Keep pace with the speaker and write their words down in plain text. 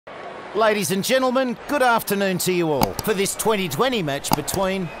Ladies and gentlemen, good afternoon to you all for this 2020 match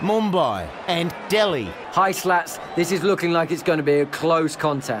between Mumbai and Delhi. Hi Slats, this is looking like it's going to be a close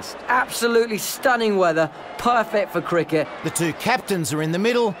contest. Absolutely stunning weather, perfect for cricket. The two captains are in the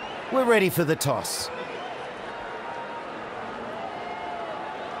middle. We're ready for the toss.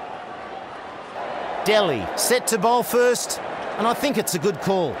 Delhi set to bowl first, and I think it's a good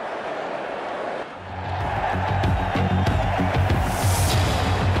call.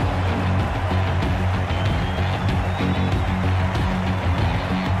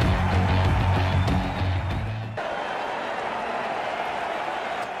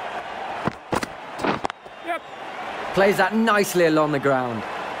 Plays that nicely along the ground.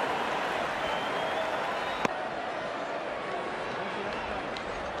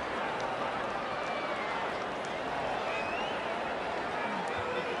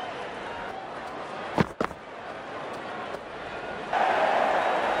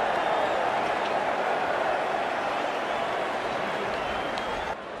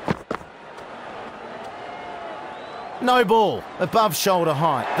 No ball, above shoulder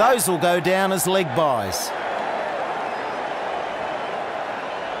height. Those will go down as leg byes.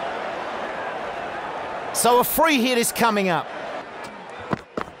 So a free hit is coming up.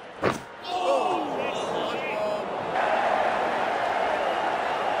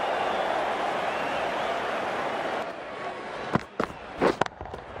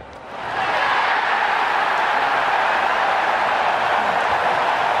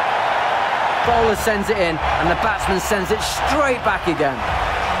 Bowler sends it in and the batsman sends it straight back again.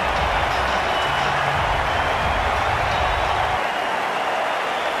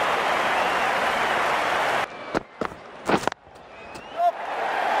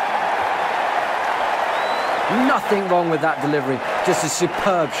 Nothing wrong with that delivery, just a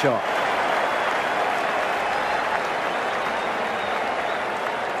superb shot.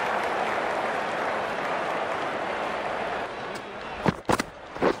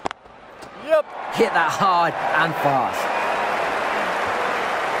 Hit that hard and fast.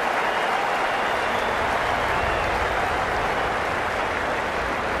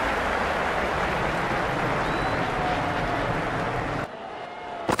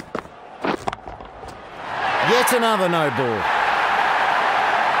 Yet another no ball.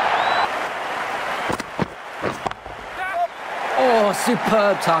 Oh,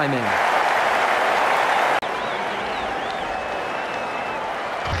 superb timing.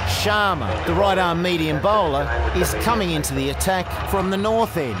 Sharma, the right-arm medium bowler, is coming into the attack from the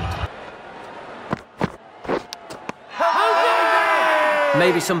north end.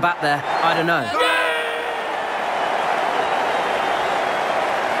 Maybe some bat there, I don't know.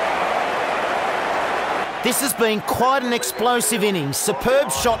 This has been quite an explosive innings,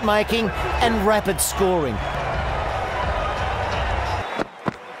 superb shot making and rapid scoring.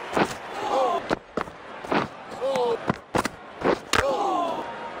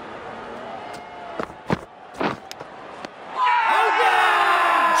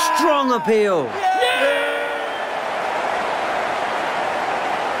 Strong appeal. The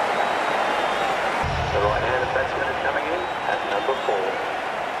right-handed batsman is coming in at number 4.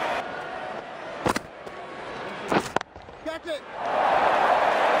 Catch it!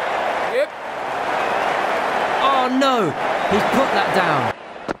 Yep. Oh no, he's put that down.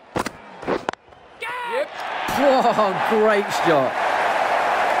 Yep. Oh, great shot.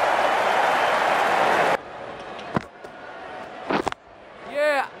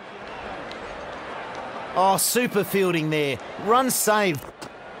 Yeah. Oh, super fielding there. Run saved.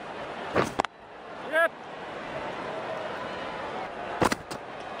 Yep.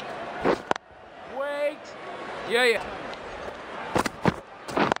 Wait. Yeah.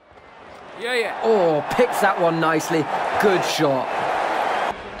 Yeah. Oh, picks that one nicely. Good shot.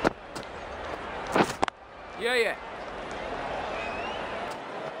 Yeah.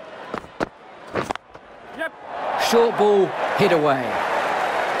 Yep. Short ball, hit away.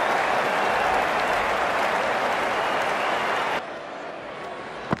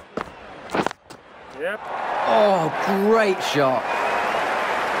 Yep. Oh, great shot.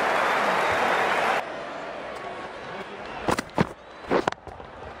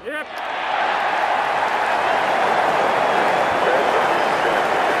 Yep.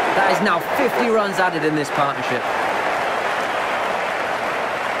 That is now 50 runs added in this partnership.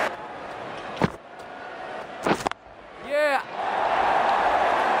 Yeah.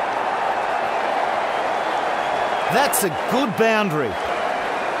 That's a good boundary.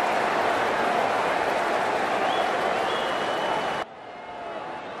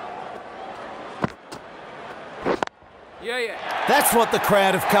 Yeah. That's what the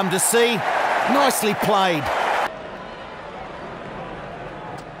crowd have come to see. Nicely played.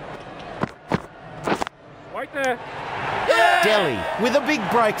 Right there. Delhi with a big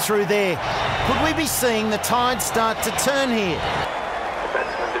breakthrough there. Could we be seeing the tide start to turn here? The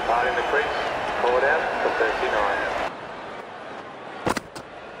batsman departing the crease. Forward out for 39.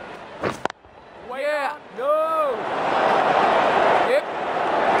 Yeah. No. Yep.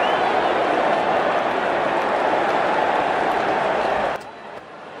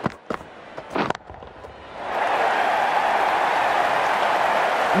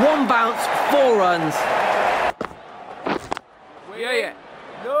 One bounce, 4 runs. Yeah.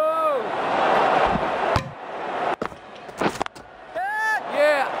 No.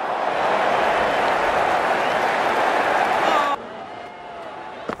 Yeah.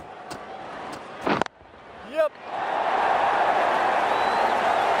 Yep.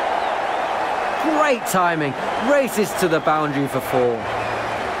 Great timing. Races to the boundary for 4.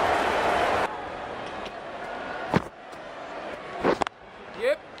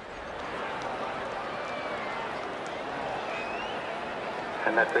 Yep.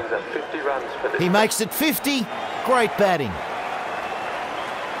 And that brings up 50 runs for this. He makes it 50. Great batting.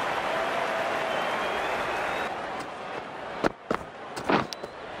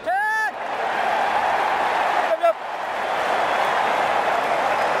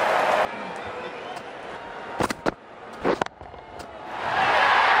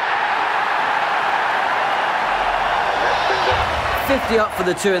 That brings up 50 up for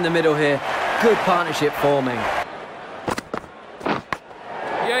the 2 in the middle here. Good partnership forming.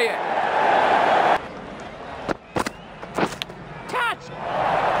 Yeah. Catch.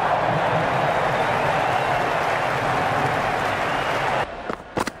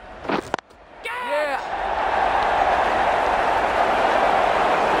 Yeah.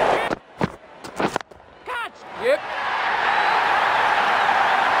 Catch. Yep.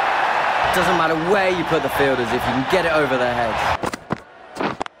 Doesn't matter where you put the fielders if you can get it over their heads.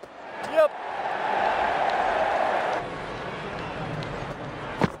 Yep.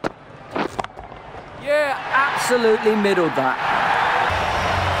 Yeah. Absolutely middled that.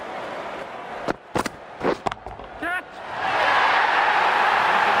 Catch.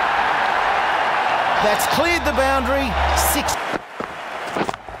 That's cleared the boundary. 6.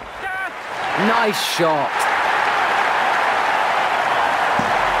 Catch. Nice shot.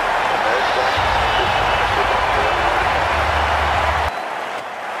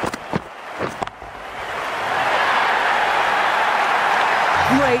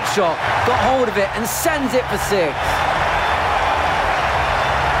 Great shot. Got hold of it and sends it for 6.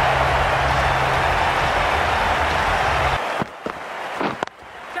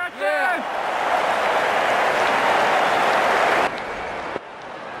 Catch. Yeah.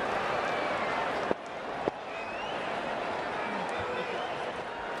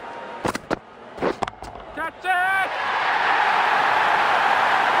 Catch it.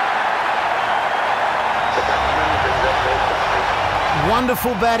 the batsman brings up their 60.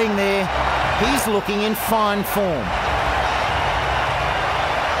 Wonderful batting there. He's looking in fine form.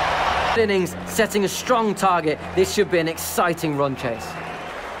 Innings setting a strong target. This should be an exciting run chase.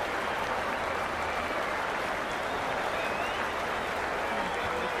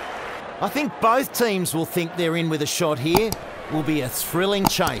 I think both teams will think they're in with a shot here. Will be a thrilling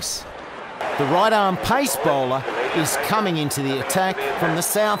chase. The right-arm pace bowler is coming into the attack from the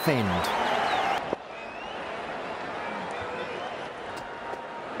south end.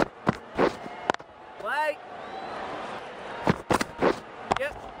 Play.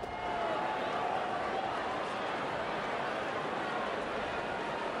 Yep.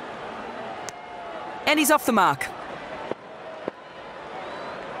 And he's off the mark.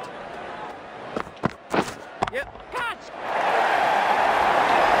 Yep. Catch.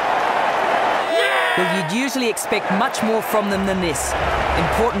 Well, you'd usually expect much more from them than this.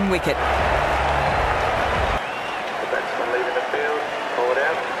 Important wicket. The batsman leaving the field. Forward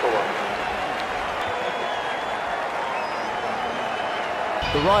out for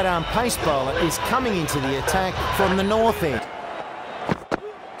 1. The right-arm pace bowler is coming into the attack from the north end.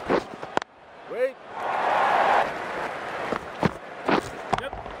 Wait.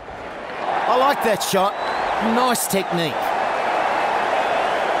 I like that shot. Nice technique.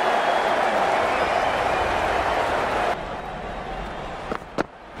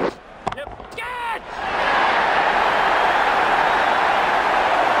 Yep. Catch.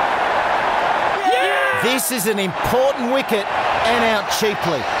 This is an important wicket and out cheaply. The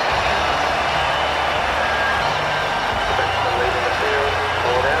batsman leaving the field.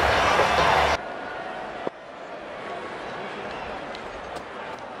 Forward out for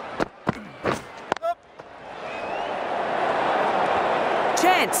 5.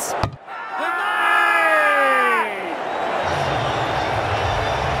 Chance.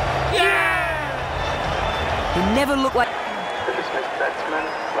 He never looked like... The dismissed batsman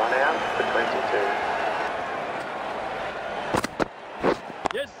run out for 22.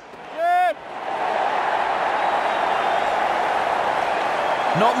 Yes. Good.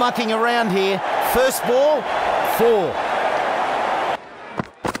 Not mucking around here. First ball, 4.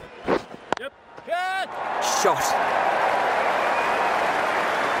 Yep. Good. Shot.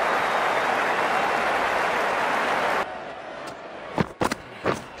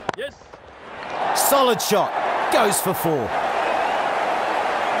 Yes. Solid shot. Goes for 4.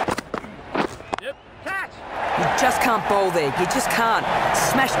 Yep. Catch. You just can't bowl there. You just can't.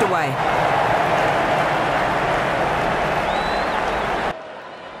 Smashed away.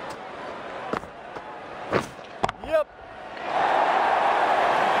 Yep.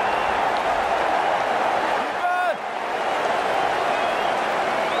 Good.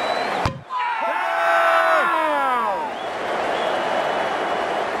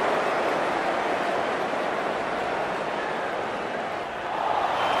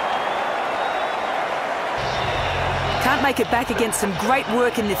 Can't make it back against some great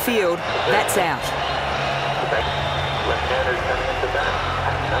work in the field. That's out. Left-handers coming into bat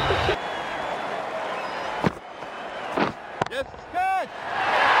at number 6. Yes. Good.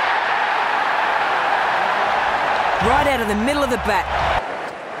 Right out of the middle of the bat.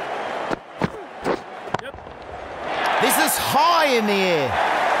 Yep. This is high in the air.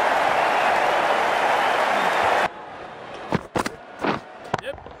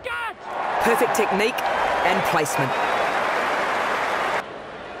 Yep. Catch. Perfect technique and placement.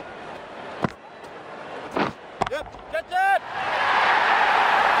 Yep. Catch it.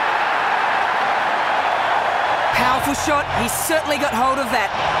 Powerful shot. He's certainly got hold of that.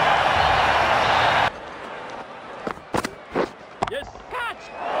 Yes. Catch.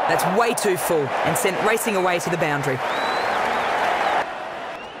 That's way too full and sent racing away to the boundary.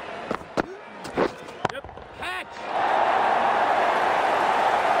 Yep. Catch.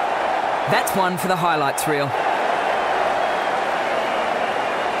 That's one for the highlights reel.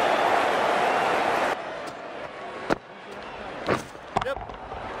 Yep.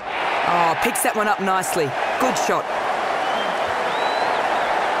 Oh, picks that one up nicely. Good shot.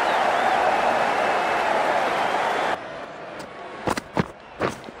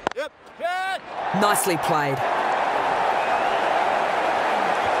 Yep. Catch. Nicely played.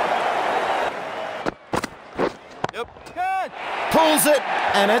 Yep. Catch. Pulls it,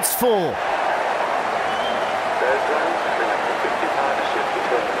 and it's 4. Those runs bring up the 50 partnership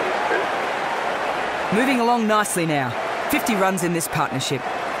between these two. Moving along nicely now. 50 runs in this partnership.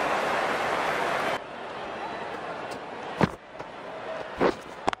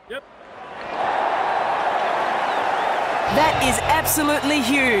 Yep. That is absolutely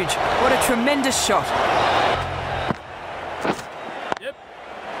huge. What a tremendous shot. Yep.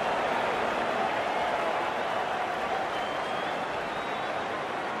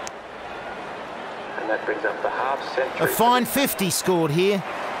 And that brings up the half century. A fine 50 scored here.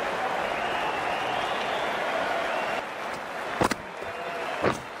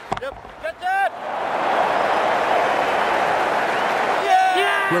 Yep. Catch it.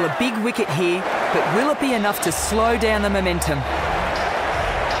 Yeah. Well, a big wicket here, but will it be enough to slow down the momentum? The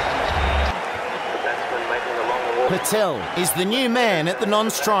batsman making a long walk. Patel is the new man at the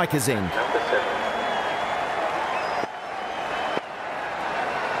non-strikers end. Number 7.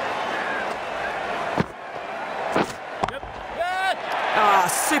 Yep. Catch. Ah,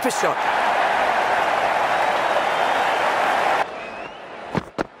 super shot.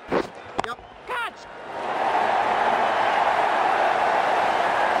 Yep. Catch.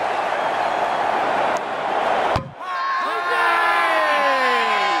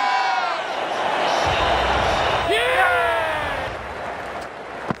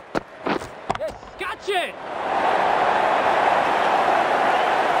 Yes. Catch it.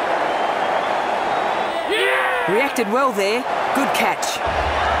 Yeah. Reacted well there. Good catch.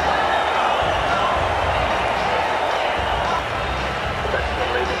 The batsman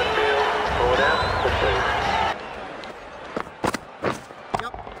leaving the field. Brought out for 3.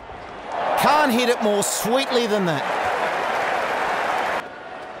 Yep. Can't hit it more sweetly than that.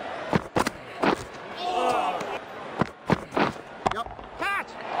 Yep. Catch.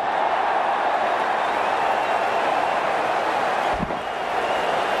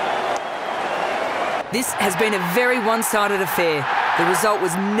 This has been a very one-sided affair. The result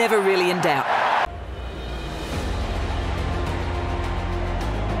was never really in doubt.